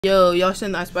Yo, y'all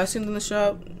seen the Icespice in the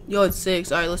shop? Yo, it's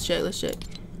 6. Alright, let's check.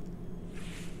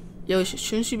 Yo,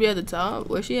 shouldn't she be at the top?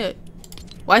 Where's she at?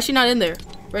 Why is she not in there?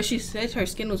 Bro, she said her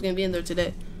skin was gonna be in there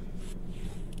today.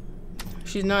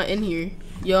 She's not in here.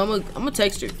 Yo, I'm gonna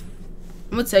text her.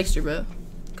 I'm gonna text her, bro.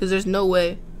 Cause there's no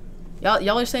way.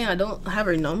 Y'all are saying I don't have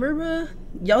her number, bro?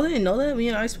 Y'all didn't know that? Me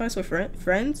and Icespice were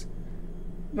friends?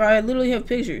 Bro, I literally have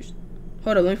pictures.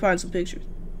 Hold up, let me find some pictures.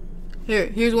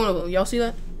 Here's one of them. Y'all see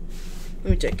that? Let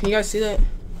me check. Can you guys see that?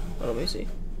 Hold on, let me see.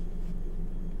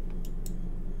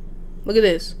 Look at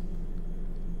this.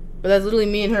 But that's literally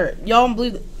me and her. Y'all don't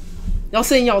believe it. Y'all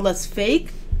saying y'all that's fake?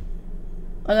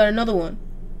 I got another one.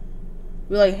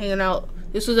 We're like hanging out.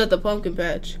 This was at the pumpkin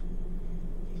patch.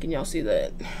 Can y'all see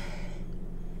that?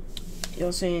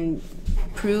 Y'all saying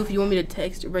proof? You want me to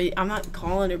text her? Bro, I'm not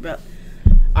calling her, bro.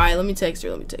 Alright, let me text her.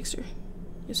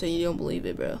 You're saying you don't believe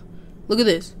it, bro. Look at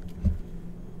this.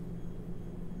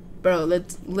 Bro,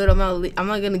 I'm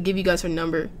not gonna give you guys her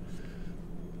number.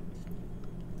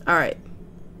 Alright.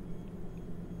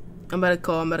 I'm about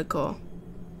to call.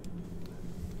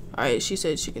 Alright, she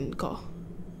said she can call.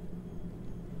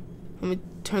 Let me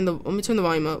turn the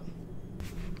volume up.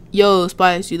 Yo,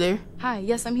 Spice, you there? Hi,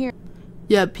 yes, I'm here.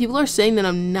 Yeah, people are saying that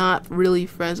I'm not really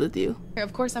friends with you.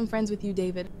 Of course I'm friends with you,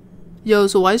 David. Yo,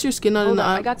 so why is your skin not in the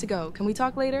eye? I got to go. Can we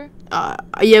talk later?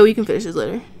 Yeah, we can finish this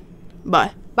later.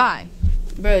 Bye. Bye.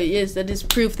 Bro, yes, that is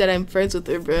proof that I'm friends with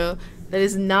her, bro. That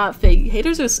is not fake.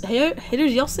 Haters,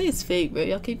 y'all say it's fake, bro.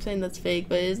 Y'all keep saying that's fake,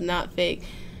 but it is not fake.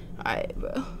 Alright,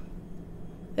 bro.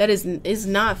 That is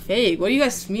not fake. What do you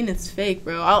guys mean it's fake,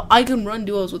 bro? I can run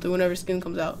duos with her whenever skin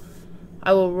comes out.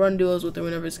 I will run duos with her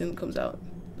whenever skin comes out.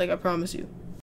 Like, I promise you.